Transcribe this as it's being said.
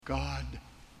God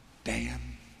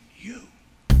damn you.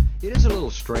 It is a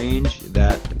little strange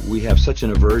that we have such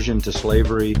an aversion to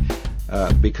slavery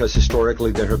because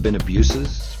historically there have been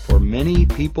abuses for many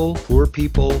people, poor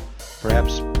people,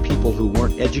 perhaps people who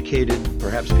weren't educated,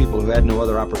 perhaps people who had no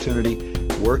other opportunity.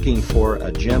 Working for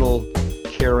a gentle,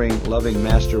 caring, loving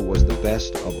master was the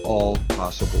best of all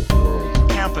possible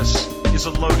worlds. Campus is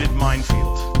a loaded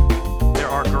minefield. There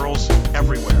are girls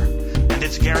everywhere, and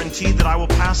it's guaranteed that I will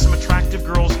pass some attractive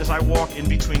girls as I walk in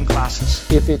between classes.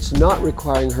 If it's not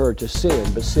requiring her to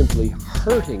sin, but simply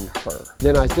hurting her,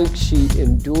 then I think she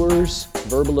endures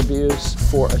verbal abuse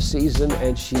for a season,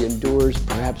 and she endures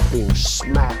perhaps being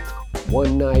smacked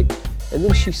one night, and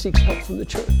then she seeks help from the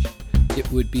church.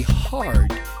 It would be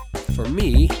hard for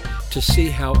me to see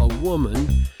how a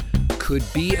woman could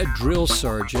be a drill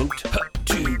sergeant,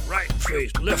 to right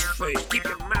face, left face, keep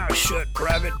your mouth shut,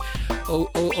 private,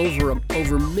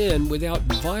 over men without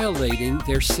violating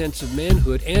their sense of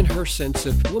manhood and her sense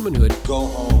of womanhood. Go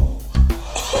home.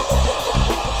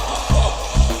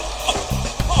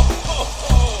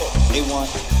 They want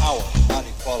power, not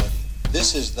equality.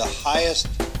 This is the highest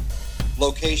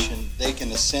location they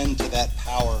can ascend to that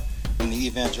power in the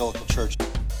evangelical church.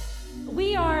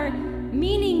 We are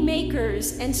meaning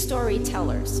makers and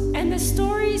storytellers, and the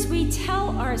stories we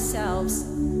tell ourselves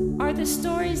are the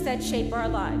stories that shape our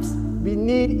lives. We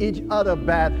need each other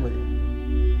badly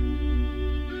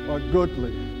or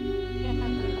goodly.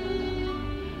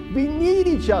 We need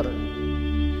each other,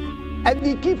 and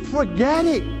we keep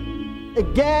forgetting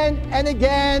again and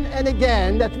again and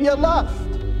again that we are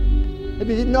loved. And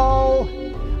we say, no,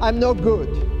 I'm no good.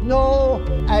 No,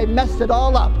 I messed it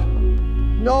all up.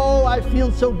 No, I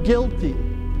feel so guilty.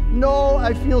 No,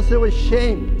 I feel so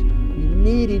ashamed. We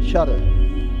need each other.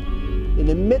 In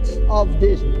the midst of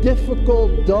this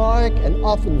difficult, dark, and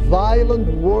often violent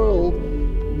world,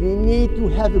 we need to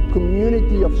have a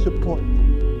community of support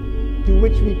to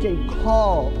which we can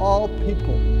call all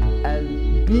people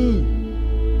and be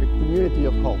a community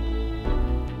of hope.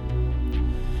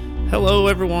 Hello,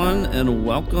 everyone, and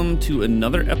welcome to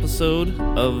another episode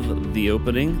of The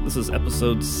Opening. This is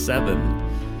episode 7,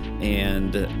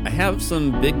 and I have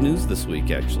some big news this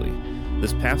week, actually.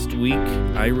 This past week,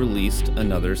 I released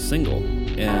another single,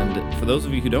 and for those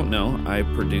of you who don't know, I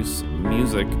produce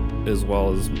music as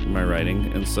well as my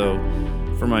writing, and so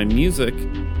for my music,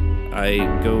 I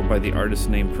go by the artist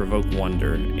name Provoke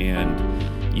Wonder,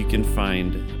 and you can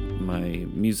find my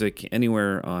music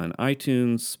anywhere on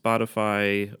iTunes,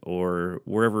 Spotify, or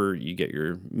wherever you get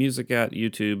your music at,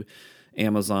 YouTube,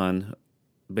 Amazon,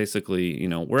 basically,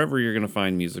 wherever you're going to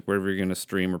find music, wherever you're going to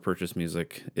stream or purchase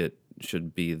music, it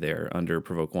should be there under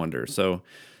Provoke Wonder. So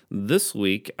this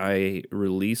week I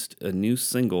released a new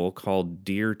single called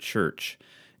Dear Church,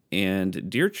 and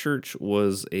Dear Church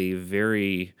was a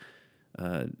very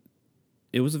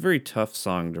tough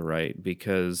song to write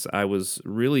because I was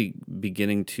really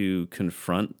beginning to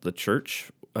confront the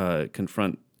church,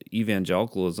 confront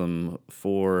evangelicalism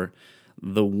for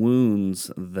the wounds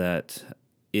that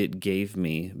it gave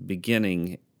me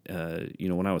beginning,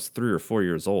 when I was 3 or 4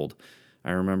 years old.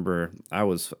 I remember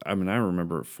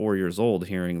at 4 years old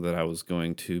hearing that I was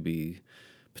going to be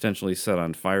potentially set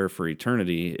on fire for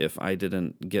eternity if I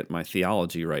didn't get my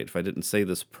theology right, if I didn't say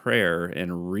this prayer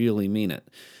and really mean it.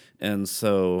 And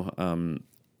so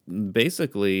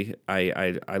basically,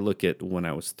 I look at when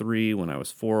I was 3, when I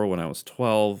was 4, when I was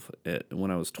 12, when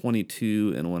I was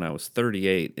 22, and when I was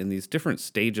 38, in these different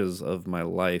stages of my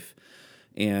life,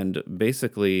 and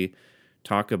basically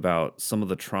talk about some of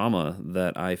the trauma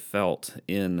that I felt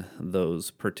in those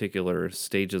particular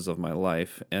stages of my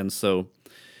life. And so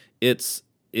it's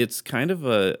kind of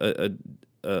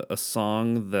a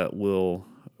song that will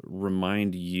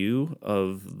remind you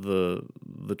of the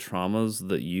traumas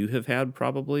that you have had,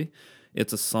 probably.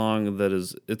 It's a song that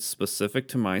it's specific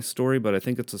to my story, but I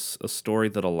think it's a story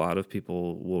that a lot of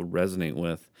people will resonate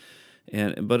with.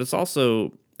 But it's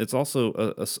also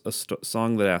a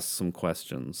song that asks some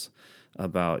questions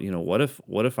about, what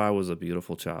if I was a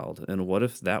beautiful child, and what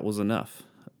if that was enough?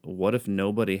 What if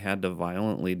nobody had to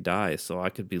violently die so I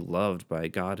could be loved by a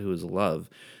God who is love?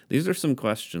 These are some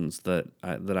questions that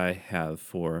I have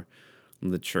for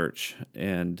the church,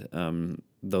 and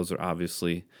those are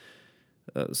obviously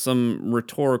some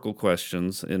rhetorical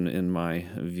questions in my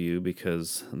view,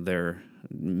 because they're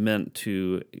meant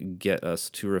to get us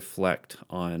to reflect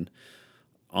on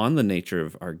the nature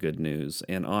of our good news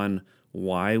and on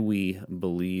why we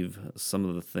believe some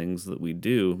of the things that we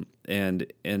do, and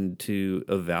to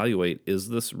evaluate, is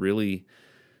this really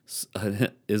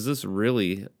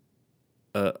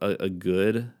a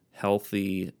good,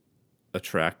 healthy,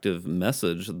 attractive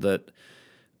message that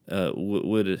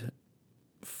would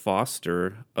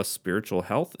foster a spiritual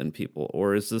health in people?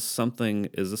 Or is this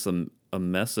a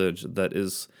message that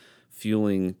is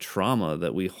fueling trauma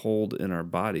that we hold in our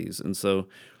bodies? And so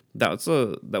that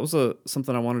was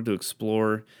something I wanted to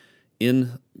explore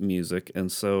in music,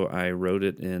 and so I wrote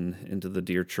it into the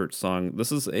Dear Church song.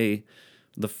 This is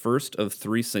the first of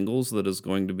 3 singles that are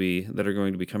going to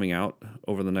be coming out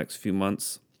over the next few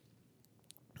months.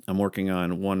 I'm working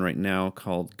on one right now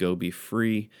called Go Be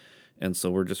Free, and so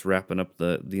we're just wrapping up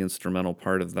the instrumental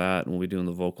part of that, and we'll be doing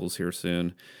the vocals here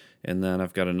soon. And then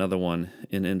I've got another one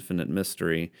in Infinite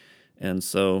Mystery, and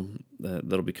so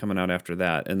that'll be coming out after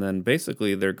that. And then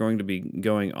basically they're going to be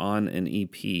going on an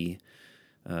EP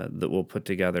that we'll put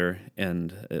together,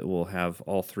 and it will have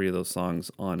all 3 of those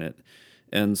songs on it.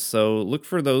 And so look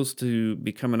for those to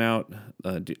be coming out.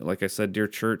 Like I said, Dear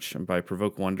Church by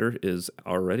Provoke Wonder is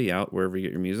already out wherever you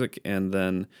get your music. And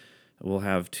then we'll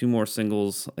have 2 more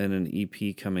singles and an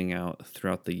EP coming out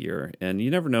throughout the year. And you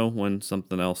never know when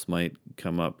something else might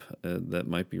come up that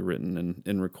might be written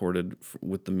and recorded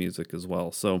with the music as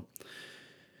well. So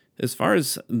as far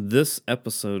as this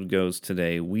episode goes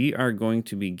today, we are going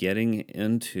to be getting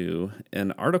into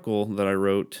an article that I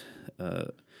wrote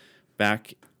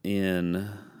back in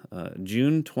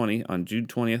June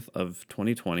 20th of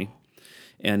 2020,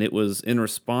 and it was in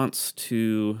response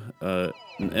to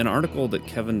an article that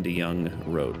Kevin DeYoung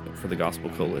wrote for the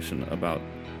Gospel Coalition about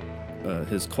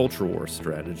his culture war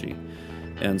strategy.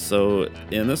 And so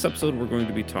in this episode, we're going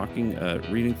to be talking,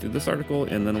 reading through this article,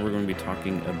 and then we're going to be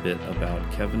talking a bit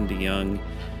about Kevin DeYoung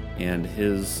and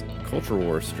his culture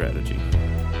war strategy.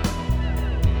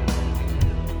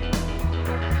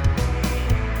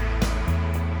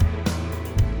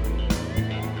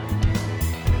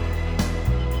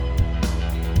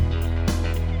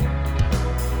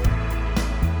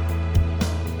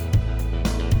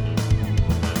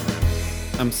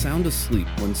 I'm sound asleep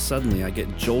when suddenly I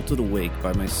get jolted awake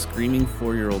by my screaming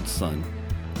 4-year-old son.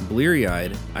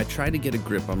 Bleary-eyed, I try to get a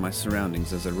grip on my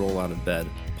surroundings as I roll out of bed,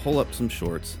 pull up some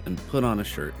shorts, and put on a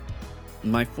shirt.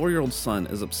 My 4-year-old son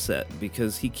is upset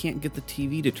because he can't get the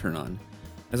TV to turn on.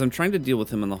 As I'm trying to deal with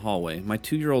him in the hallway, my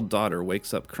 2-year-old daughter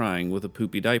wakes up crying with a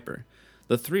poopy diaper.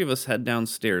 The 3 of us head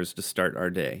downstairs to start our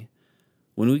day.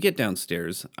 When we get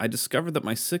downstairs, I discover that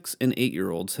my 6 and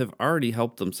 8-year-olds have already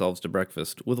helped themselves to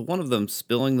breakfast, with one of them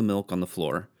spilling the milk on the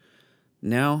floor.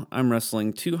 Now I'm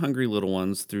wrestling 2 hungry little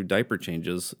ones through diaper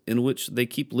changes, in which they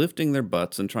keep lifting their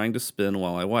butts and trying to spin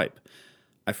while I wipe.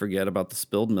 I forget about the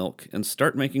spilled milk and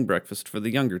start making breakfast for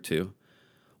the younger 2.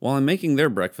 While I'm making their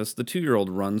breakfast, the 2-year-old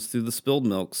runs through the spilled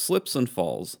milk, slips and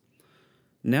falls.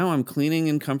 Now I'm cleaning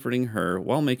and comforting her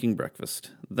while making breakfast.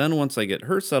 Then once I get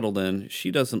her settled in, she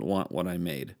doesn't want what I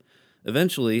made.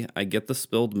 Eventually, I get the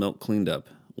spilled milk cleaned up,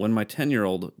 when my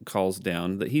 10-year-old calls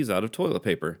down that he's out of toilet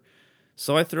paper.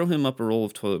 So I throw him up a roll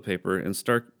of toilet paper and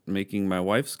start making my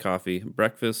wife's coffee,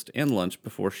 breakfast, and lunch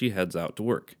before she heads out to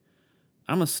work.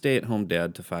 I'm a stay-at-home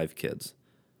dad to 5 kids.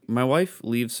 My wife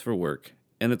leaves for work,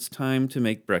 and it's time to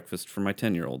make breakfast for my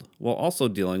 10-year-old, while also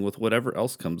dealing with whatever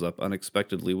else comes up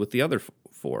unexpectedly with the other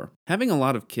 4. Having a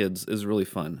lot of kids is really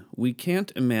fun. We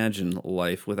can't imagine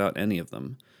life without any of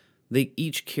them. They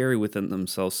each carry within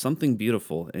themselves something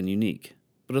beautiful and unique,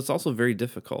 but it's also very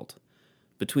difficult.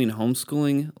 Between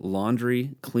homeschooling,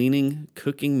 laundry, cleaning,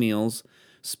 cooking meals,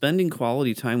 spending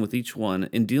quality time with each one,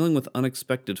 and dealing with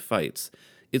unexpected fights,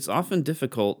 it's often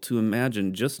difficult to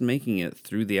imagine just making it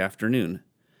through the afternoon.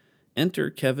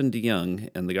 Enter Kevin DeYoung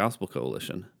and the Gospel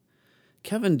Coalition.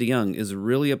 Kevin DeYoung is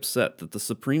really upset that the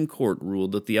Supreme Court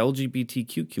ruled that the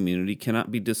LGBTQ community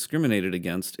cannot be discriminated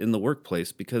against in the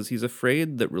workplace because he's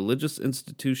afraid that religious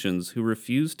institutions who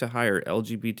refuse to hire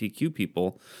LGBTQ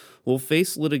people will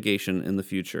face litigation in the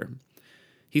future.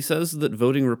 He says that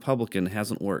voting Republican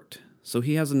hasn't worked, so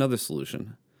he has another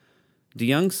solution.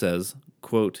 DeYoung says,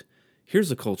 quote, "Here's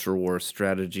a culture war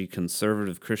strategy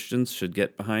conservative Christians should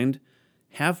get behind.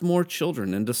 Have more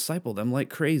children and disciple them like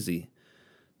crazy.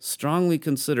 Strongly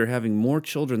consider having more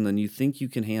children than you think you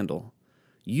can handle.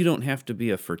 You don't have to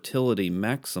be a fertility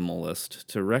maximalist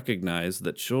to recognize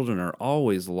that children are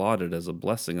always lauded as a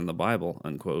blessing in the Bible,"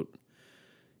 unquote.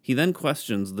 He then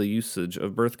questions the usage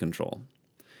of birth control.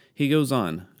 He goes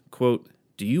on, quote,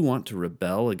 "Do you want to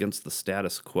rebel against the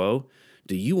status quo?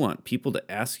 Do you want people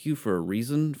to ask you for a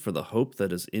reason for the hope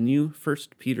that is in you?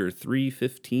 1 Peter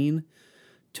 3:15.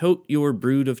 Tote your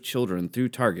brood of children through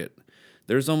Target.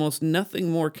 There's almost nothing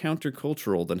more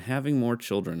countercultural than having more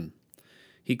children."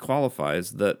 He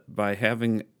qualifies that by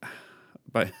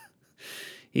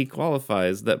He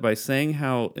qualifies that by saying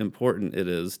how important it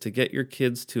is to get your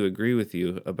kids to agree with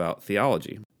you about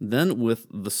theology. Then, with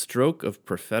the stroke of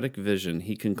prophetic vision,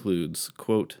 he concludes,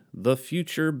 quote, "The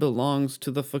future belongs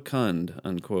to the fecund,"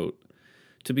 unquote.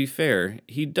 To be fair,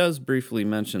 he does briefly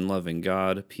mention loving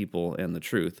God, people, and the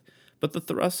truth, but the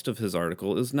thrust of his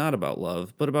article is not about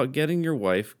love, but about getting your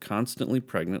wife constantly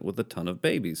pregnant with a ton of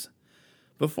babies.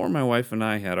 Before my wife and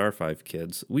I had our 5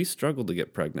 kids, we struggled to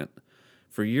get pregnant.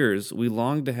 For years, we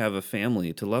longed to have a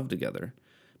family to love together.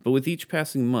 But with each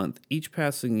passing month, each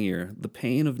passing year, the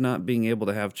pain of not being able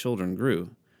to have children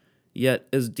grew. Yet,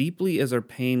 as deeply as our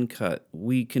pain cut,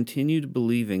 we continued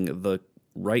believing the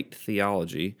right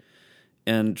theology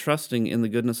and trusting in the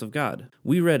goodness of God.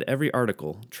 We read every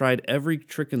article, tried every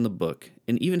trick in the book,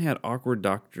 and even had awkward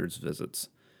doctor's visits.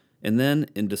 And then,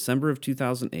 in December of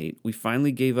 2008, we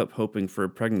finally gave up hoping for a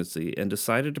pregnancy and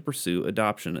decided to pursue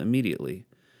adoption immediately.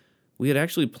 We had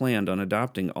actually planned on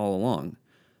adopting all along,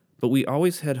 but we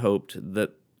always had hoped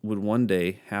that would one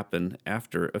day happen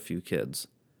after a few kids.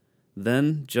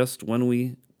 Then, just when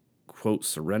we, quote,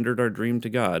 surrendered our dream to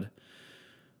God,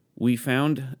 we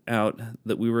found out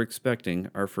that we were expecting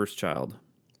our first child.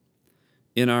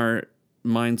 In our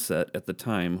mindset at the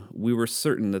time, we were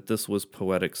certain that this was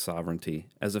poetic sovereignty,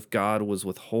 as if God was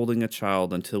withholding a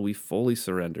child until we fully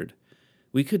surrendered.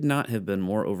 We could not have been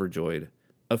more overjoyed.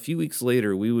 A few weeks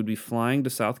later, we would be flying to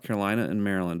South Carolina and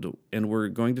Maryland, and were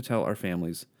going to tell our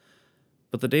families.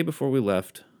 But the day before we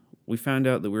left, we found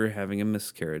out that we were having a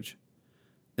miscarriage.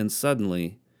 And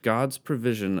suddenly, God's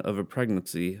provision of a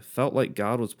pregnancy felt like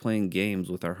God was playing games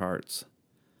with our hearts.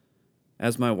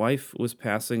 As my wife was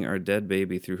passing our dead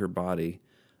baby through her body,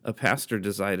 a pastor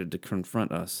decided to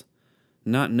confront us.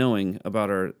 Not knowing about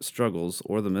our struggles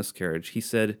or the miscarriage, he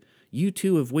said, "You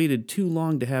two have waited too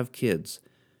long to have kids.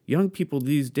 Young people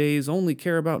these days only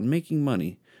care about making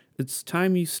money. It's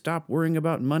time you stop worrying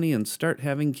about money and start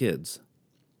having kids."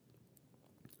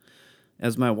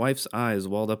 As my wife's eyes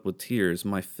welled up with tears,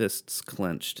 my fists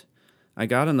clenched. I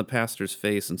got in the pastor's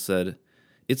face and said,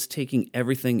 "It's taking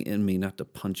everything in me not to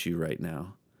punch you right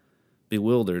now."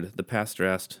 Bewildered, the pastor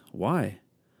asked, "Why?"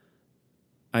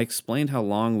 I explained how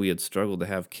long we had struggled to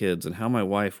have kids and how my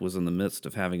wife was in the midst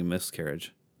of having a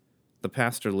miscarriage. The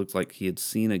pastor looked like he had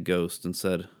seen a ghost and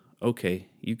said, "Okay,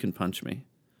 you can punch me."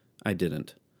 I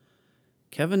didn't.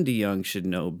 Kevin DeYoung should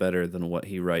know better than what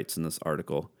he writes in this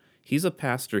article. He's a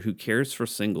pastor who cares for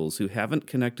singles who haven't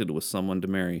connected with someone to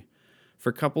marry,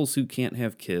 for couples who can't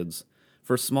have kids,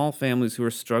 for small families who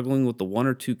are struggling with the 1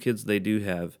 or 2 kids they do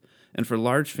have, and for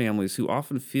large families who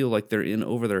often feel like they're in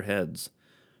over their heads.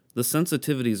 The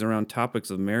sensitivities around topics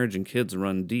of marriage and kids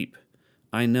run deep.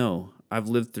 I know. I've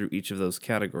lived through each of those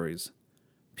categories.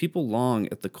 People long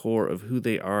at the core of who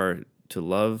they are to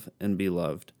love and be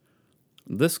loved.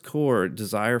 This core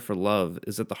desire for love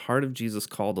is at the heart of Jesus'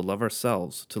 call to love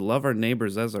ourselves, to love our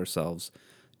neighbors as ourselves,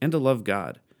 and to love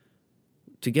God.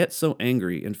 To get so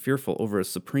angry and fearful over a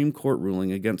Supreme Court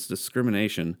ruling against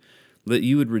discrimination that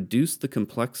you would reduce the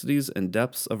complexities and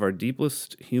depths of our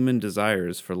deepest human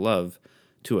desires for love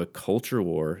to a culture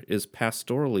war is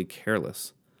pastorally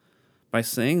careless. By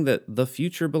saying that the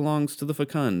future belongs to the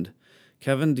fecund,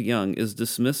 Kevin DeYoung is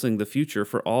dismissing the future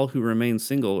for all who remain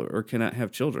single or cannot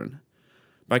have children.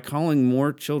 By calling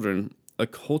more children a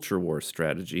culture war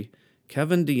strategy,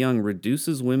 Kevin DeYoung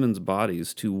reduces women's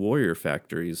bodies to warrior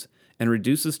factories and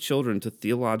reduces children to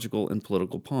theological and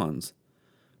political pawns.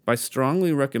 By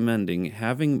strongly recommending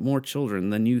having more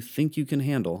children than you think you can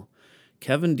handle,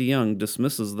 Kevin DeYoung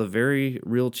dismisses the very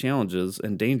real challenges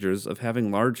and dangers of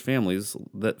having large families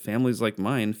that families like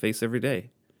mine face every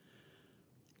day.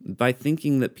 By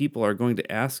thinking that people are going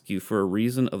to ask you for a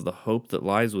reason of the hope that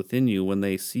lies within you when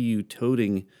they see you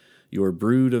toting your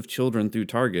brood of children through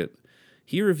Target,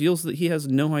 he reveals that he has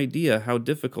no idea how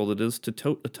difficult it is to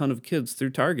tote a ton of kids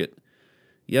through Target.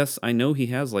 Yes, I know he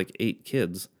has like 8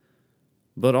 kids.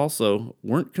 But also,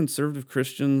 weren't conservative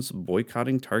Christians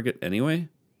boycotting Target anyway?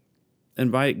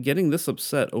 And by getting this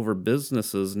upset over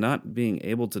businesses not being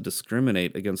able to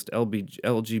discriminate against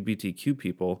LGBTQ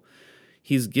people,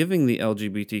 he's giving the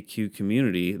LGBTQ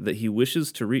community that he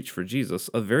wishes to reach for Jesus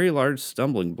a very large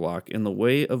stumbling block in the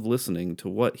way of listening to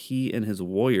what he and his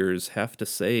warriors have to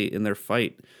say in their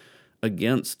fight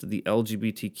against the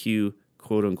LGBTQ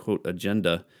quote-unquote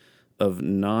agenda of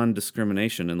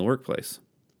non-discrimination in the workplace.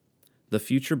 The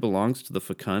future belongs to the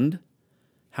fecund?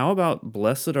 How about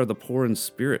blessed are the poor in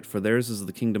spirit, for theirs is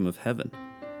the kingdom of heaven?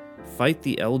 Fight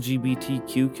the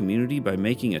LGBTQ community by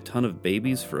making a ton of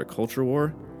babies for a culture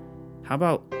war? How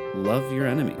about love your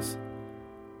enemies?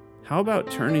 How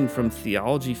about turning from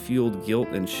theology-fueled guilt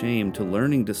and shame to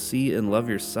learning to see and love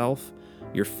yourself,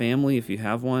 your family if you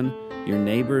have one, your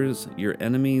neighbors, your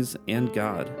enemies, and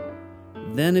God.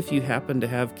 Then if you happen to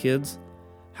have kids,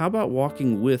 how about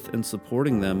walking with and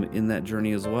supporting them in that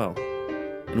journey as well?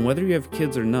 And whether you have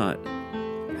kids or not,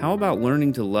 how about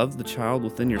learning to love the child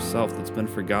within yourself that's been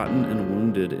forgotten and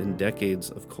wounded in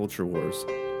decades of culture wars?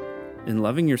 In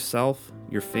loving yourself,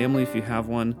 your family if you have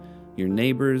one, your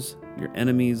neighbors, your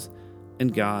enemies,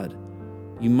 and God,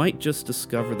 you might just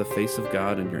discover the face of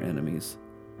God in your enemies.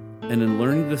 And in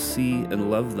learning to see and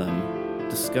love them,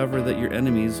 discover that your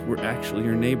enemies were actually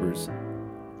your neighbors,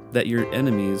 that your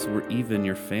enemies were even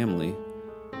your family,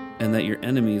 and that your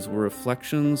enemies were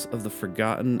reflections of the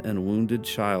forgotten and wounded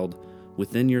child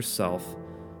within yourself,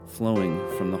 flowing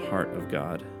from the heart of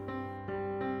God.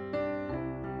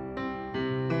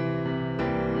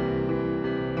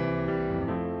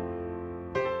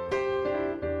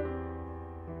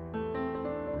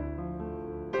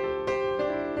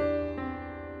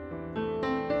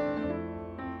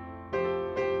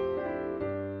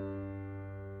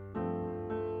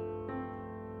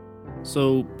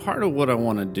 So part of what I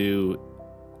want to do,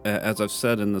 as I've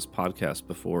said in this podcast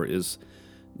before, is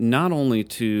not only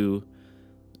to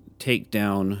take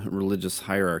down religious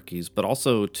hierarchies, but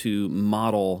also to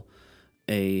model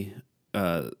a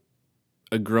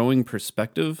growing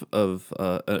perspective of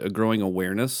a growing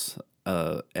awareness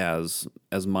as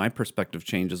my perspective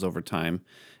changes over time,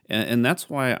 and that's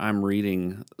why I'm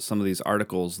reading some of these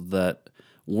articles that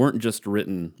weren't just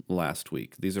written last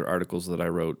week. These are articles that I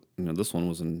wrote. This one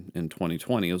was in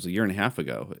 2020. It was a year and a half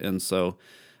ago, and so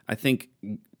I think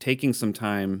taking some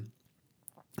time,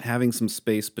 having some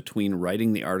space between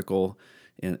writing the article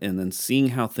and then seeing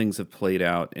how things have played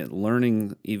out and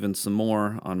learning even some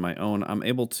more on my own, I'm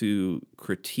able to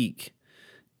critique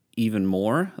even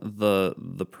more the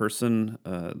person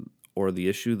or the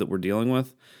issue that we're dealing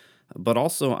with, but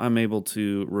also I'm able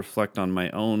to reflect on my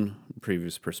own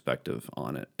previous perspective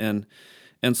on it.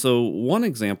 And so one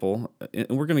example, and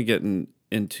we're going to get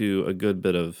into a good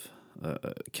bit of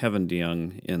Kevin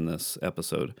DeYoung in this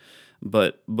episode,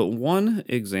 but one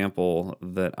example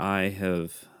that I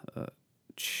have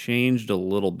changed a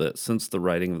little bit since the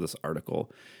writing of this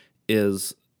article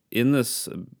is in this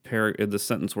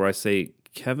sentence where I say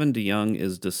Kevin DeYoung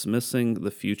is dismissing the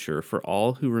future for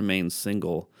all who remain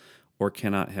single or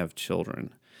cannot have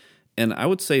children. And I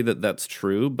would say that that's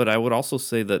true, but I would also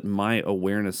say that my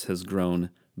awareness has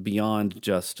grown beyond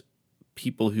just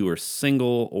people who are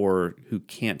single or who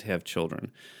can't have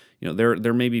children.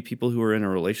 There may be people who are in a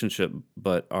relationship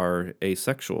but are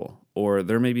asexual, or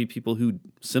there may be people who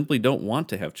simply don't want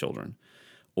to have children,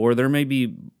 or there may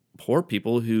be poor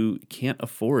people who can't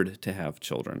afford to have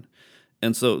children.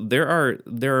 And so there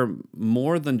are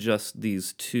more than just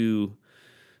these two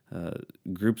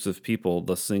groups of people,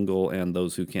 the single and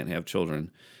those who can't have children.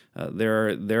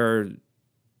 There are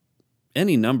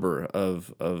any number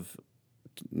of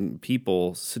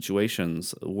people,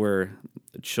 situations where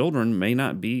children may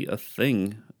not be a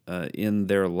thing in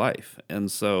their life.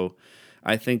 And so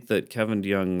I think that Kevin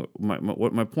DeYoung,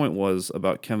 what my point was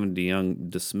about Kevin DeYoung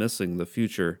dismissing the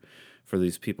future for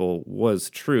these people was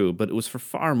true, but it was for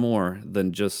far more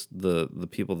than just the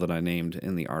people that I named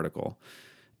in the article.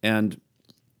 And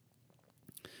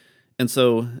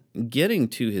so getting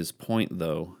to his point,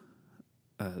 though,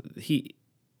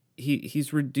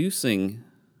 he's reducing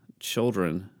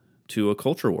children to a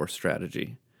culture war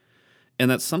strategy.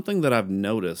 And that's something that I've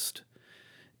noticed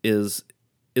is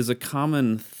a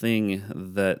common thing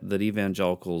that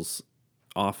evangelicals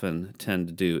often tend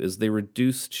to do, is they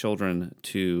reduce children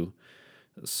to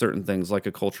certain things like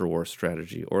a culture war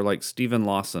strategy. Or like Stephen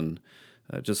Lawson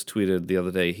just tweeted the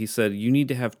other day, he said, "You need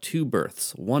to have two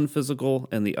births, one physical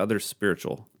and the other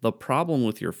spiritual. The problem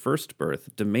with your first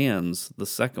birth demands the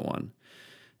second one."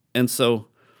 And so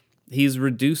he's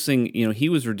reducing, he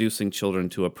was reducing children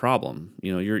to a problem.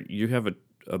 You have a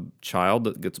child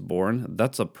that gets born,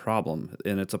 that's a problem.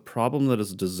 And it's a problem that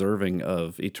is deserving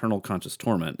of eternal conscious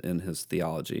torment in his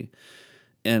theology.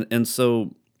 And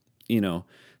so,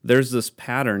 there's this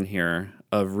pattern here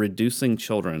of reducing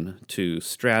children to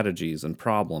strategies and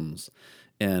problems,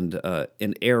 and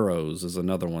arrows is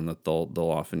another one that they'll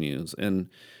often use. And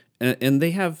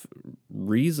they have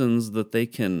reasons that they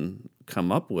can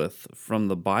come up with from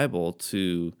the Bible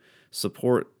to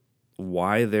support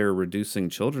why they're reducing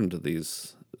children to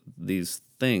these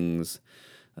things.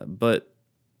 But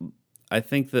I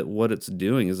think that what it's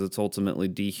doing is it's ultimately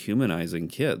dehumanizing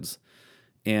kids.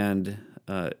 And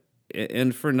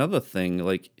for another thing,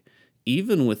 like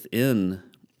even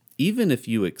if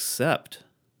you accept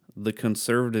the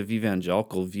conservative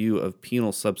evangelical view of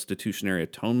penal substitutionary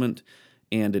atonement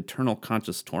and eternal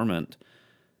conscious torment,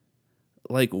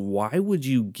 like, why would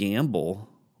you gamble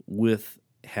with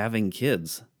having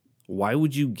kids? Why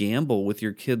would you gamble with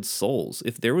your kids' souls?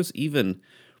 If there was even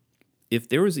a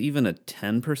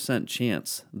 10%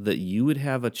 chance that you would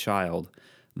have a child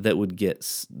that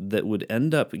would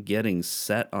end up getting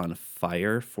set on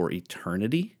fire for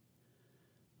eternity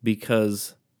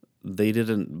because they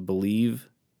didn't believe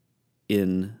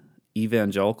in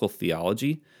evangelical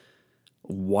theology,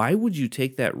 why would you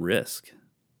take that risk?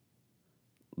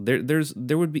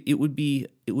 It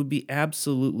would be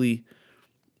absolutely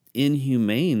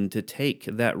inhumane to take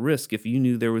that risk if you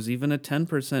knew there was even a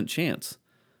 10% chance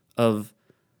of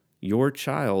your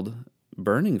child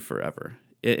burning forever.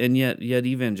 And yet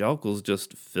evangelicals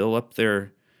just fill up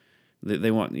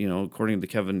they want, according to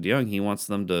Kevin DeYoung, he wants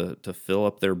them to fill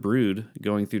up their brood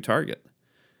going through Target.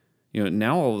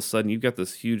 Now all of a sudden you've got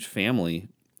this huge family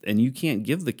and you can't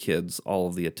give the kids all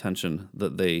of the attention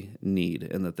that they need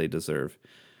and that they deserve.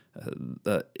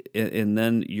 And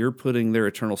then you're putting their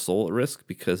eternal soul at risk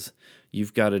because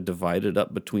you've got to divide it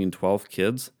up between 12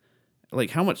 kids.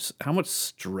 Like, how much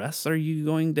stress are you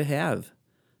going to have?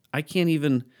 I can't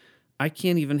even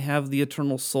have the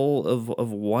eternal soul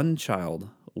of one child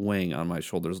weighing on my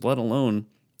shoulders, let alone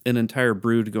an entire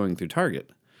brood going through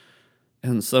Target.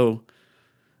 And so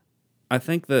I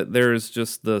think that there's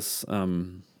just this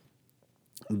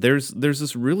there's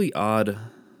this really odd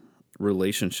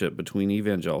relationship between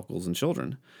evangelicals and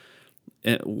children.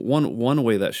 And one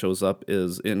way that shows up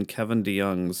is in Kevin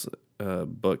DeYoung's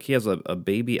book. He has a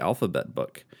baby alphabet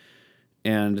book,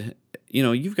 and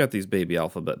you've got these baby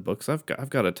alphabet books. I've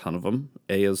got a ton of them.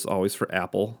 A is always for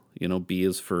apple. B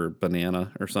is for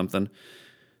banana or something.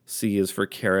 C is for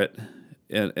carrot,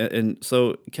 and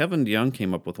so Kevin DeYoung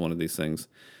came up with one of these things,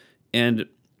 and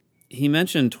he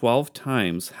mentioned 12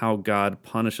 times how God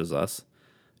punishes us,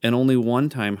 and only one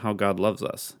time how God loves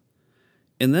us.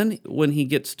 And then when he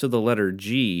gets to the letter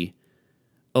G,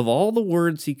 of all the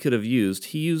words he could have used,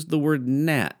 he used the word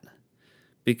gnat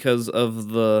because of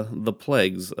the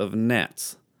plagues of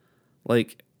gnats,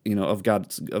 of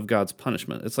God's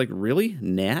punishment. It's like, really?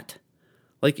 Gnat?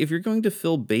 Like, if you're going to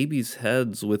fill babies'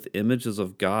 heads with images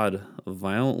of God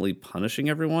violently punishing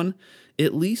everyone,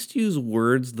 at least use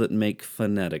words that make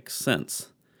phonetic sense.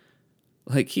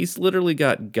 Like, he's literally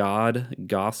got God,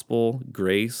 gospel,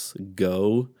 grace,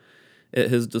 go at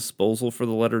his disposal for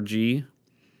the letter G.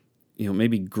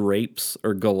 Maybe grapes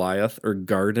or Goliath or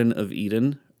Garden of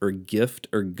Eden or gift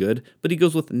or good. But he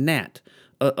goes with gnat,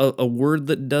 a word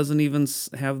that doesn't even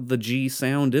have the G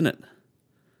sound in it.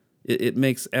 It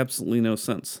makes absolutely no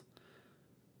sense.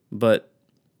 But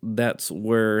that's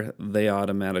where they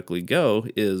automatically go,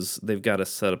 is they've got to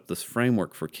set up this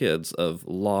framework for kids of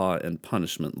law and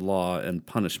punishment.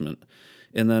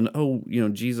 And then,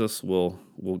 Jesus will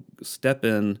step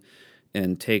in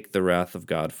and take the wrath of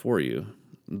God for you.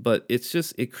 But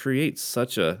it creates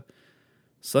such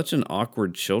an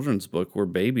awkward children's book where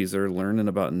babies are learning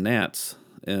about gnats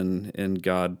and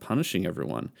God punishing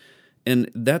everyone.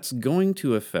 And that's going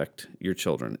to affect your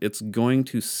children. It's going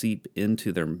to seep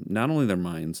into not only their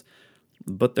minds,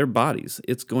 but their bodies.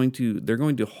 They're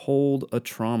going to hold a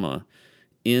trauma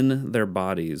in their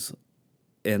bodies,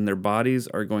 and their bodies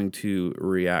are going to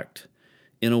react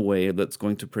in a way that's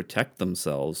going to protect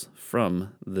themselves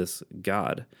from this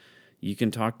God. You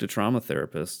can talk to trauma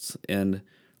therapists, and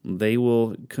they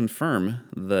will confirm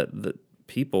that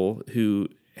people who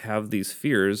have these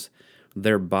fears,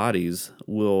 their bodies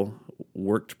will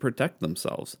work to protect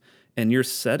themselves. And you're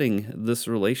setting this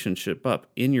relationship up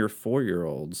in your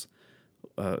 4-year-olds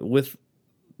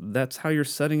that's how you're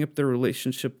setting up their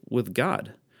relationship with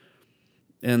God.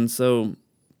 And so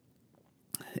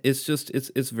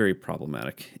it's very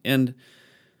problematic. And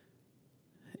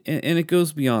it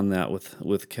goes beyond that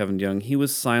with Kevin DeYoung. He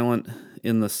was silent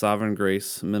in the Sovereign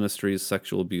Grace Ministries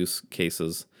sexual abuse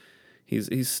cases.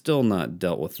 He's still not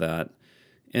dealt with that.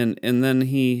 And then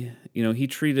he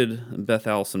treated Beth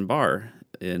Allison Barr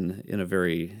in a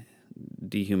very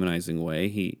dehumanizing way.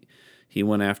 He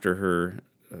went after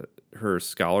her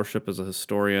scholarship as a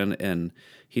historian, and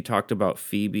he talked about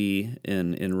Phoebe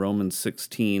in Romans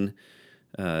 16,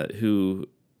 who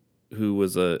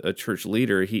was a church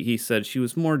leader. He said she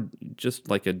was more just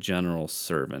like a general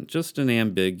servant, just an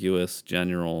ambiguous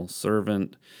general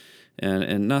servant,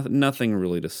 and nothing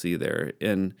really to see there.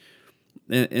 And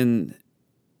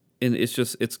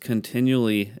it's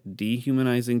continually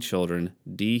dehumanizing children,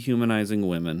 dehumanizing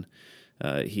women.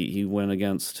 He went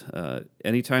against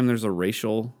anytime there's a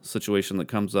racial situation that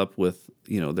comes up with,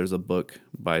 there's a book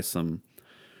by some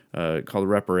called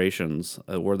Reparations,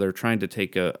 where they're trying to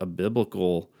take a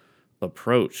biblical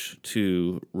approach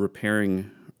to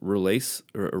repairing race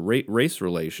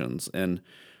relations and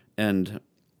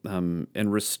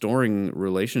restoring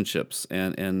relationships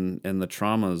and the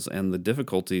traumas and the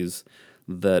difficulties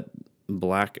that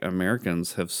Black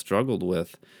Americans have struggled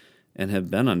with and have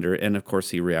been under. And of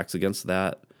course, he reacts against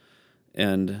that.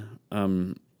 And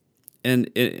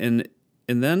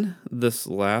then this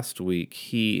last week,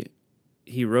 he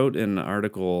wrote an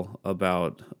article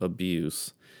about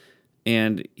abuse,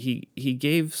 and he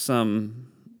gave some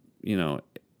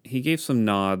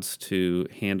nods to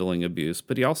handling abuse,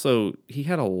 but he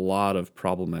had a lot of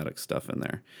problematic stuff in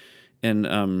there.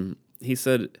 And he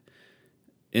said,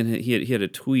 and he had a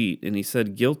tweet, and he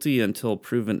said, "Guilty until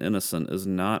proven innocent is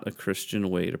not a Christian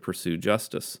way to pursue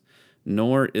justice,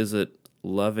 nor is it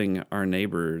loving our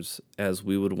neighbors as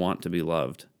we would want to be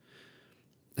loved."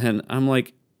 And I'm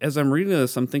like, as I'm reading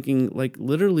this, I'm thinking, like,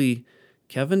 literally,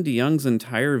 Kevin DeYoung's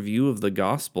entire view of the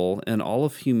gospel and all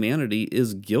of humanity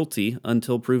is guilty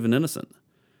until proven innocent.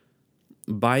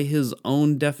 By his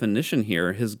own definition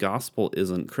here, his gospel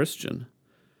isn't Christian.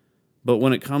 But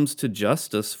when it comes to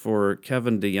justice for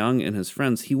Kevin DeYoung and his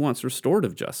friends, he wants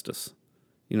restorative justice.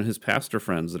 His pastor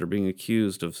friends that are being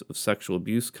accused of sexual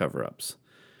abuse cover-ups.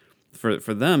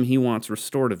 For them, he wants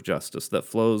restorative justice that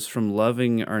flows from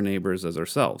loving our neighbors as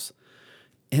ourselves.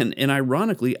 And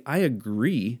ironically, I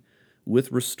agree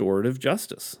with restorative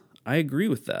justice. I agree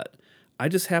with that. I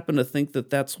just happen to think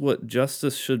that that's what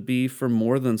justice should be for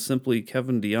more than simply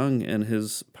Kevin DeYoung and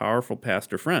his powerful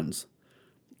pastor friends.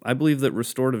 I believe that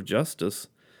restorative justice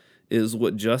is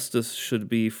what justice should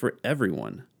be for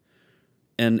everyone.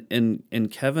 And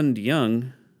Kevin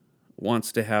DeYoung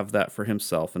wants to have that for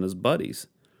himself and his buddies,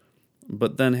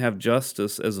 but then have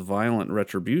justice as violent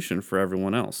retribution for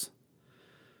everyone else.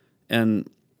 And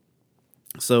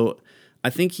so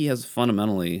I think he has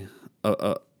fundamentally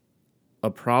a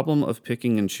problem of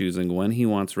picking and choosing when he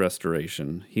wants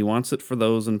restoration. He wants it for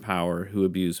those in power who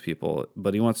abuse people,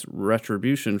 but he wants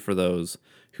retribution for those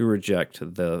who reject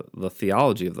the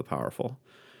theology of the powerful.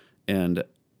 And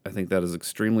I think that is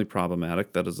extremely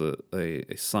problematic. That is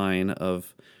a sign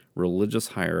of religious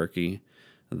hierarchy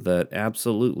that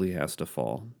absolutely has to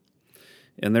fall.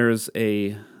 And there is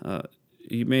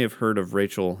you may have heard of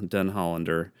Rachel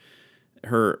Denhollander.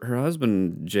 Her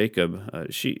husband Jacob,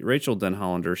 Rachel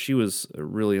Denhollander, she was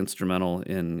really instrumental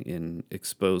in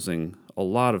exposing a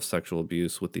lot of sexual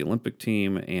abuse with the Olympic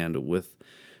team and with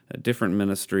different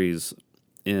ministries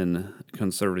in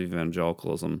conservative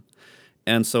evangelicalism.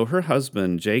 And so her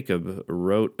husband Jacob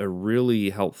wrote a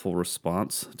really helpful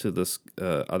response to this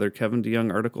other Kevin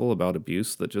DeYoung article about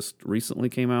abuse that just recently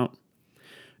came out.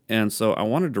 And so I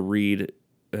wanted to read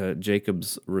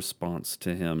Jacob's response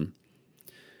to him,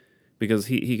 because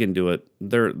he can do it.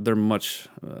 They're much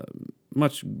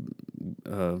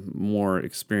more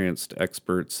experienced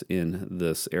experts in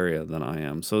this area than I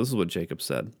am. So this is what Jacob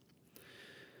said.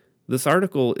 "This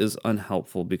article is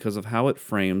unhelpful because of how it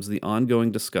frames the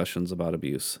ongoing discussions about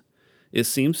abuse. It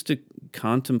seems to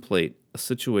contemplate a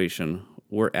situation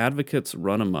where advocates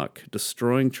run amok,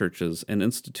 destroying churches and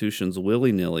institutions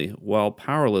willy-nilly, while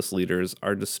powerless leaders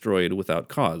are destroyed without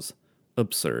cause.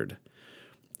 Absurd.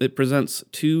 It presents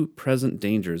two present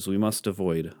dangers we must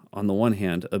avoid. On the one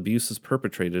hand, abuse is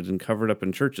perpetrated and covered up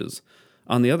in churches.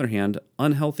 On the other hand,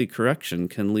 unhealthy correction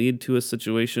can lead to a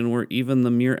situation where even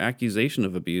the mere accusation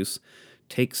of abuse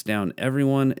takes down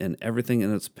everyone and everything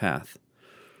in its path."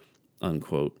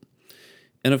 Unquote.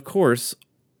 And of course,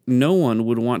 no one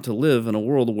would want to live in a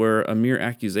world where a mere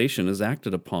accusation is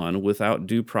acted upon without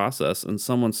due process and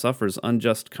someone suffers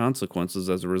unjust consequences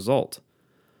as a result.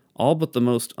 All but the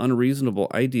most unreasonable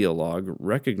ideologue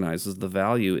recognizes the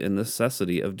value and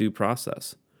necessity of due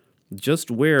process. Just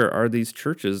where are these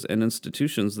churches and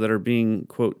institutions that are being,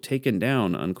 quote, taken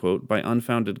down, unquote, by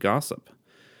unfounded gossip?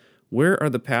 Where are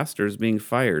the pastors being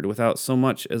fired without so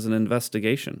much as an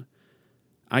investigation?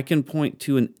 I can point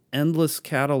to an endless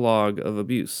catalog of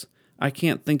abuse. I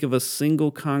can't think of a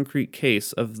single concrete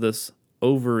case of this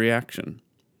overreaction,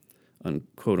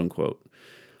 unquote, unquote.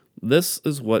 This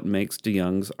is what makes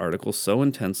DeYoung's article so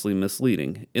intensely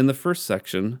misleading. In the first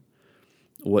section,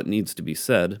 What Needs to Be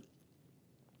Said,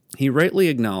 he rightly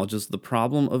acknowledges the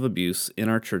problem of abuse in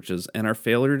our churches and our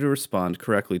failure to respond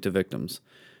correctly to victims.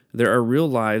 There are real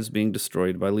lives being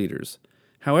destroyed by leaders.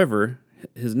 However,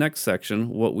 his next section,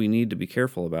 What We Need to Be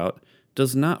Careful About,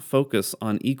 does not focus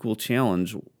on an equal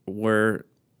challenge where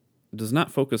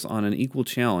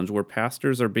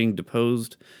pastors are being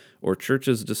deposed or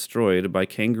churches destroyed by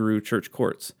kangaroo church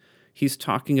courts. He's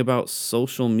talking about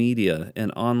social media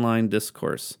and online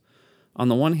discourse. On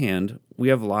the one hand, we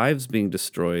have lives being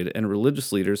destroyed and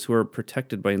religious leaders who are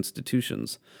protected by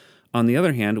institutions. On the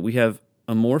other hand, we have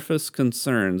amorphous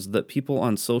concerns that people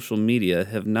on social media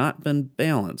have not been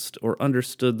balanced or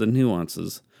understood the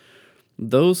nuances,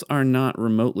 those are not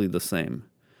remotely the same.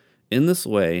 In this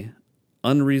way,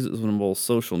 unreasonable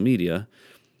social media,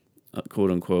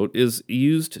 quote unquote, is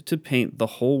used to paint the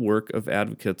whole work of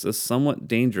advocates as somewhat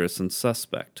dangerous and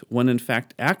suspect, when in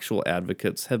fact actual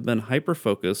advocates have been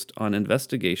hyper-focused on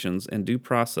investigations and due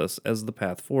process as the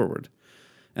path forward.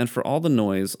 And for all the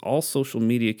noise, all social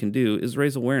media can do is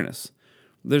raise awareness.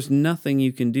 There's nothing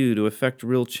you can do to affect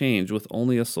real change with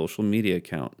only a social media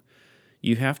account.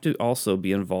 You have to also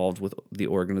be involved with the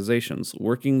organizations,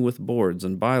 working with boards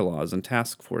and bylaws and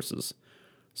task forces.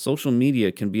 Social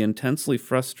media can be intensely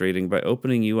frustrating by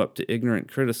opening you up to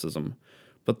ignorant criticism,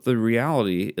 but the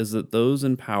reality is that those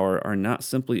in power are not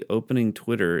simply opening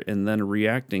Twitter and then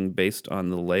reacting based on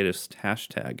the latest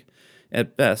hashtag.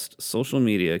 At best, all social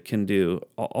media can do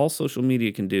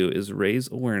is raise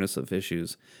awareness of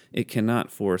issues. It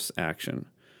cannot force action.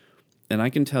 And I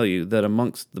can tell you that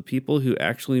amongst the people who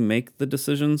actually make the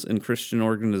decisions in Christian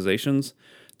organizations,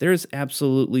 there is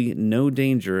absolutely no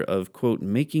danger of, quote,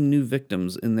 making new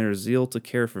victims in their zeal to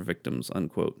care for victims,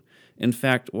 unquote. In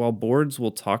fact, while boards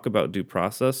will talk about due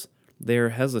process, they are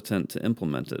hesitant to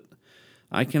implement it.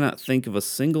 I cannot think of a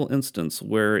single instance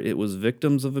where it was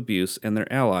victims of abuse and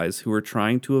their allies who were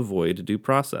trying to avoid due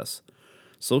process.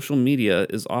 Social media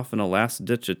is often a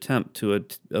last-ditch attempt to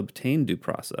obtain due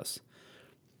process.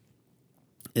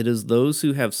 It is those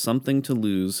who have something to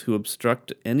lose who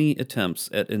obstruct any attempts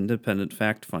at independent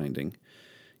fact-finding.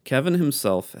 Kevin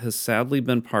himself has sadly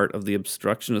been part of the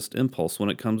obstructionist impulse when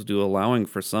it comes to allowing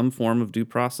for some form of due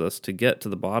process to get to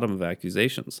the bottom of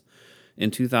accusations.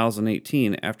 In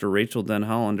 2018, after Rachel Den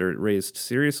Hollander raised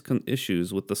serious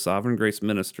issues with the Sovereign Grace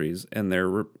Ministries and their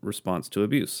response to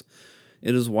abuse,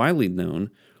 it is widely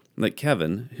known that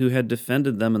Kevin, who had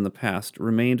defended them in the past,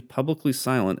 remained publicly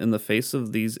silent in the face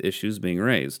of these issues being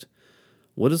raised.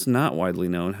 What is not widely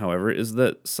known, however, is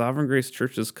that Sovereign Grace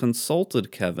churches consulted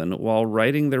Kevin while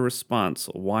writing their response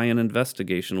why an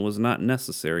investigation was not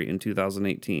necessary in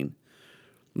 2018.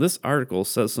 This article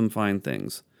says some fine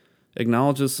things,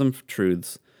 acknowledges some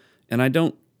truths, and I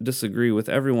don't disagree with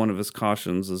every one of his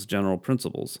cautions as general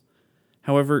principles.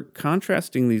 However,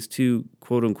 contrasting these two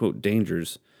quote-unquote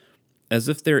dangers as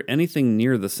if they're anything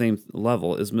near the same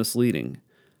level is misleading.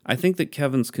 I think that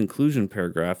Kevin's conclusion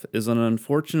paragraph is an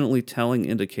unfortunately telling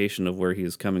indication of where he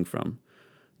is coming from.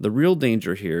 The real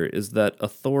danger here is that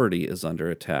authority is under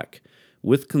attack,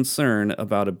 with concern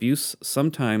about abuse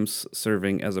sometimes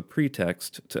serving as a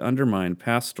pretext to undermine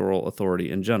pastoral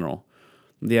authority in general.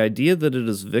 The idea that it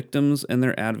is victims and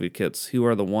their advocates who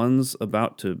are the ones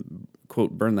about to,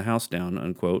 quote, burn the house down,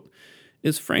 unquote,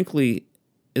 is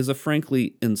a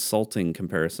frankly insulting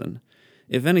comparison.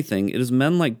 If anything, it is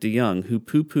men like DeYoung who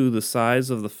poo-poo the size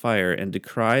of the fire and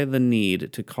decry the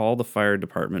need to call the fire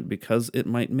department because it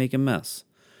might make a mess.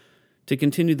 To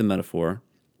continue the metaphor,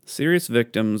 serious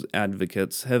victims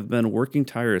advocates have been working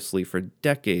tirelessly for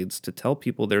decades to tell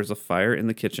people there's a fire in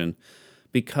the kitchen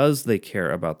because they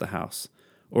care about the house,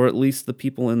 or at least the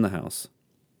people in the house.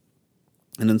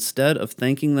 And instead of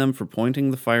thanking them for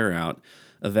pointing the fire out,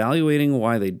 evaluating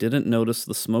why they didn't notice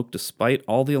the smoke despite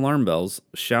all the alarm bells,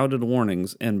 shouted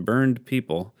warnings, and burned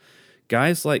people,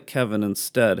 guys like Kevin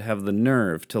instead have the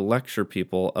nerve to lecture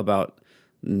people about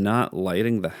not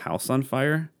lighting the house on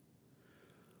fire.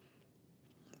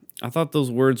 I thought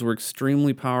those words were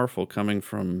extremely powerful coming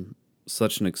from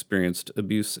such an experienced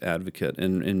abuse advocate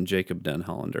in Jacob Den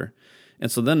Hollander.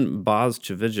 And so then Boz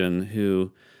Chivijan,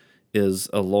 who is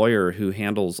a lawyer who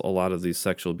handles a lot of these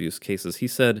sexual abuse cases, he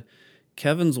said,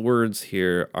 Kevin's words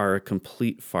here are a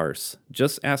complete farce.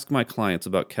 Just ask my clients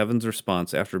about Kevin's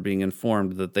response after being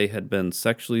informed that they had been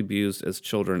sexually abused as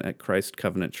children at Christ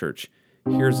Covenant Church.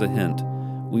 Here's a hint.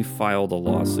 We filed a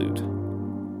lawsuit.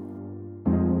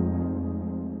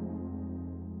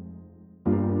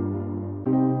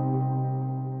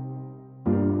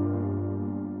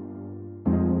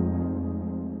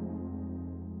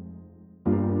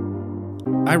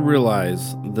 I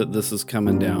realize that this is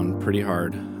coming down pretty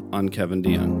hard on Kevin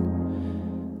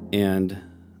DeYoung. And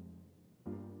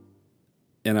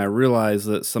I realize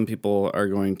that some people are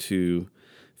going to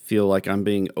feel like I'm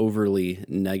being overly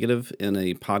negative in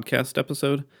a podcast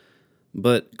episode.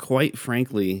 But quite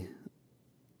frankly,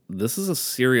 this is a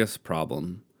serious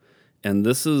problem. And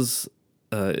this is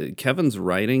Kevin's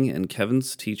writing and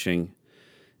Kevin's teaching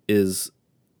is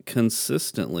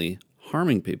consistently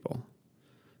harming people.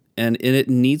 And it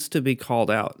needs to be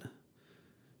called out.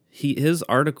 His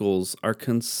articles are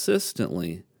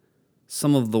consistently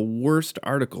some of the worst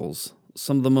articles,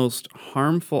 some of the most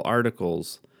harmful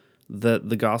articles that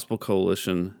the Gospel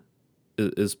Coalition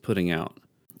is putting out.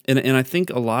 And I think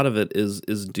a lot of it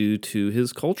is due to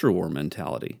his culture war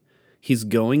mentality. He's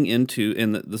going into,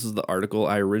 and this is the article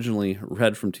I originally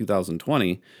read from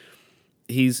 2020,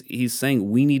 he's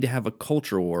saying we need to have a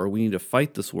culture war, we need to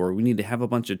fight this war, we need to have a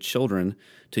bunch of children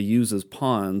to use as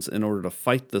pawns in order to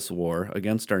fight this war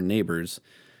against our neighbors.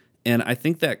 And I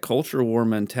think that culture war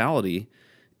mentality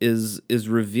is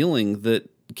revealing that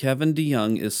Kevin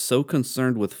DeYoung is so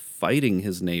concerned with fighting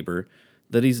his neighbor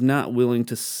that he's not willing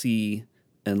to see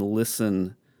and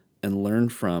listen and learn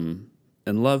from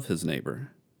and love his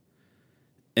neighbor.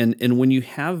 And when you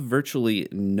have virtually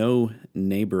no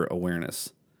neighbor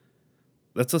awareness,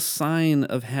 that's a sign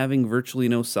of having virtually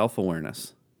no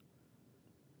self-awareness.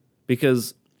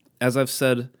 Because, as I've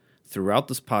said throughout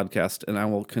this podcast, and I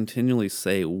will continually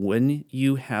say, when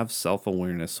you have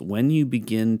self-awareness, when you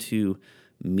begin to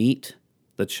meet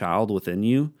the child within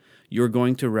you, you're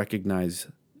going to recognize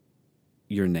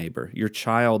your neighbor. The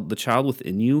child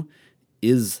within you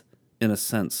is, in a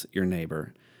sense, your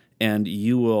neighbor. And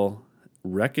you will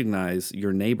recognize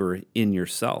your neighbor in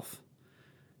yourself.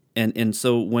 And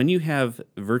so when you have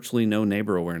virtually no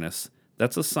neighbor awareness,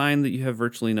 that's a sign that you have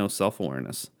virtually no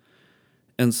self-awareness.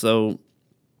 And so,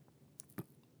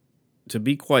 to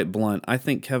be quite blunt, I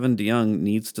think Kevin DeYoung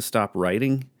needs to stop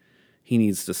writing, he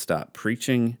needs to stop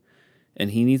preaching,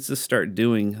 and he needs to start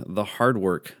doing the hard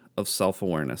work of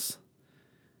self-awareness.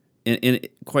 And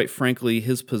quite frankly,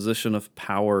 his position of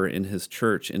power in his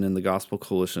church and in the Gospel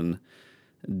Coalition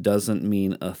doesn't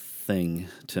mean a thing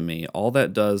to me. All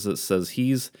that does is says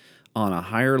he's on a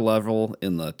higher level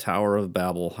in the Tower of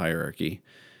Babel hierarchy.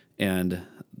 And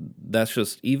that's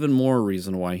just even more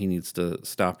reason why he needs to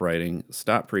stop writing,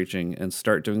 stop preaching, and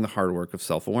start doing the hard work of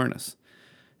self-awareness.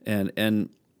 And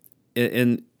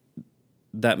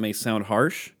that may sound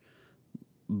harsh,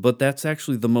 but that's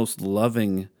actually the most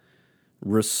loving,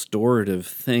 restorative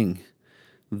thing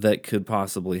that could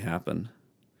possibly happen.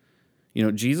 You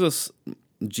know, Jesus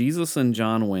and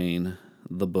John Wayne,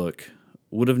 the book,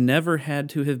 would have never had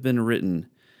to have been written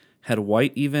had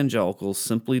white evangelicals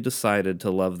simply decided to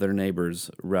love their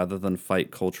neighbors rather than fight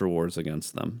culture wars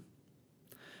against them.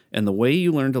 And the way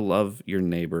you learn to love your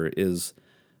neighbor is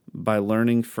by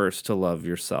learning first to love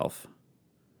yourself.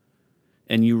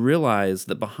 And you realize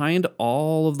that behind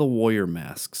all of the warrior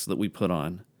masks that we put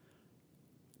on,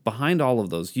 behind all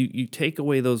of those, you take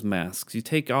away those masks, you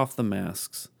take off the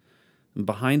masks, and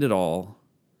behind it all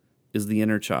is the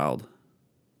inner child.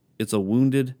 It's a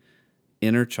wounded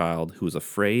inner child who is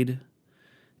afraid,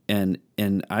 and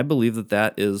I believe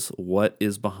that is what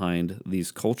is behind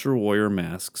these culture warrior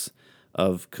masks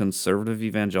of conservative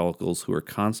evangelicals who are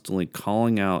constantly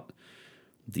calling out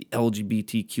the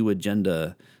LGBTQ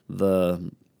agenda,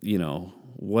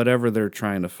 whatever they're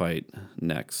trying to fight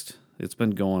next. It's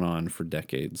been going on for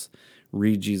decades.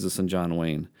 Read Jesus and John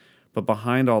Wayne. But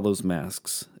behind all those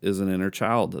masks is an inner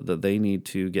child that they need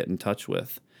to get in touch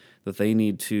with, that they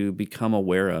need to become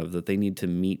aware of, that they need to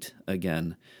meet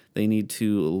again. They need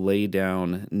to lay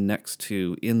down next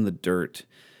to, in the dirt,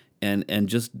 and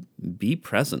just be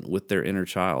present with their inner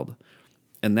child.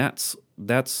 And that's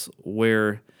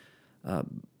where,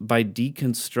 by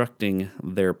deconstructing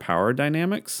their power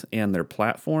dynamics and their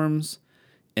platforms,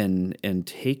 and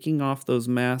taking off those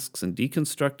masks and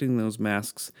deconstructing those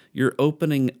masks, you're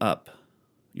opening up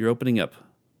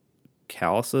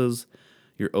calluses,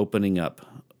 you're opening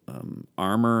up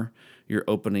armor, you're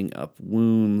opening up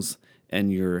wounds,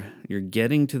 and you're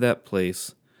getting to that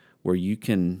place where you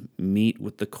can meet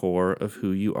with the core of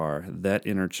who you are, that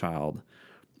inner child.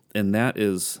 And that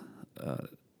is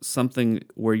something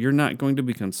where you're not going to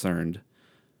be concerned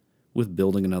with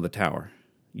building another tower.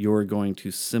 You're going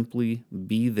to simply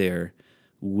be there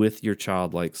with your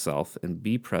childlike self and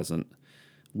be present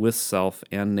with self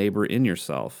and neighbor in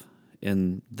yourself.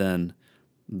 And then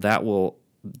that will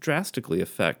drastically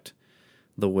affect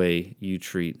the way you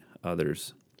treat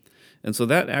others. And so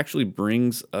that actually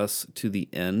brings us to the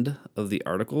end of the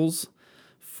articles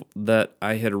that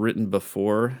I had written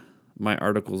before my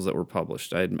articles that were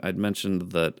published. I'd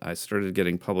mentioned that I started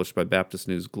getting published by Baptist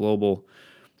News Global,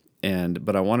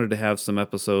 but I wanted to have some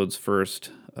episodes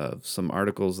first of some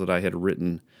articles that I had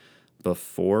written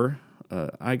before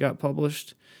I got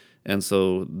published. And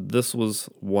so this was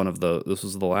this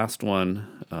was the last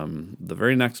one. The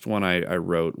very next one I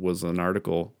wrote was an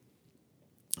article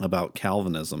about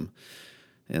Calvinism.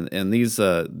 And these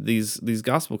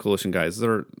Gospel Coalition guys,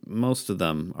 most of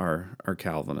them are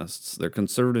Calvinists. They're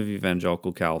conservative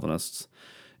evangelical Calvinists.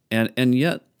 And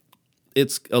yet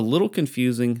it's a little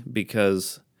confusing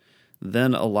because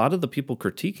then a lot of the people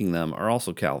critiquing them are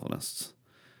also Calvinists.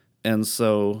 And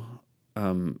so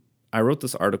I wrote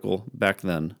this article back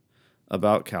then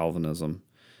about Calvinism,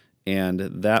 and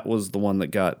that was the one that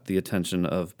got the attention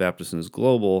of Baptist News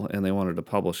Global, and they wanted to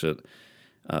publish it.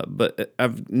 But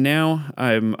I'm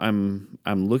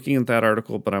looking at that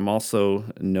article, but I'm also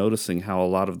noticing how a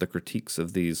lot of the critiques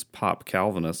of these pop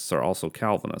Calvinists are also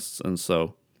Calvinists. And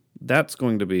so that's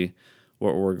going to be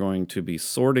what we're going to be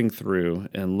sorting through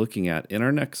and looking at in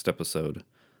our next episode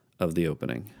of The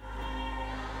Opening.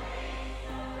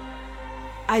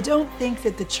 I don't think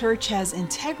that the church has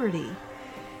integrity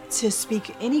to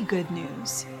speak any good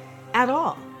news at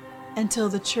all until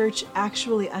the church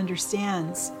actually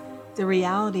understands the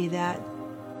reality that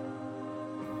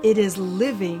it is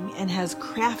living and has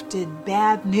crafted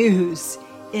bad news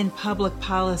in public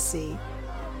policy.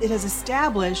 It has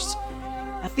established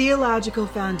theological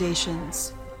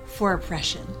foundations for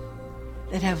oppression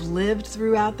that have lived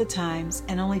throughout the times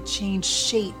and only changed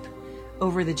shape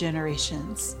over the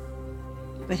generations,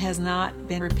 but has not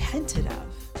been repented of.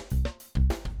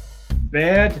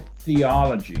 Bad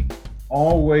theology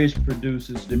always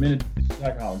produces diminished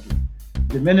psychology.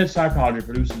 Diminished psychology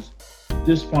produces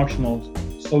dysfunctional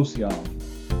sociology.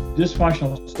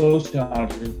 Dysfunctional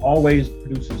sociology always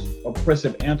produces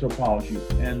oppressive anthropology,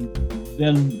 and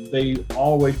then they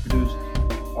always produce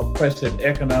oppressive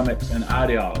economics and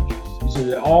ideologies. So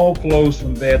it all flows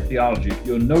from bad theology.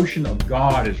 Your notion of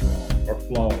God is wrong or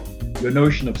flawed. Your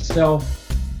notion of self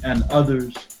and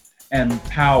others and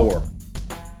power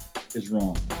is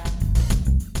wrong.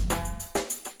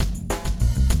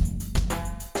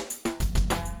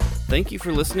 Thank you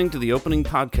for listening to The Opening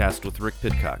Podcast with Rick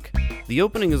Pidcock. The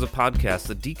Opening is a podcast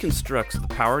that deconstructs the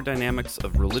power dynamics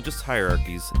of religious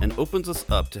hierarchies and opens us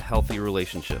up to healthy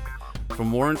relationship. For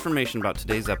more information about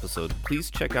today's episode,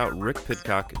 please check out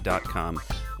rickpidcock.com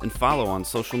and follow on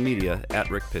social media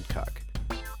 @rickpidcock.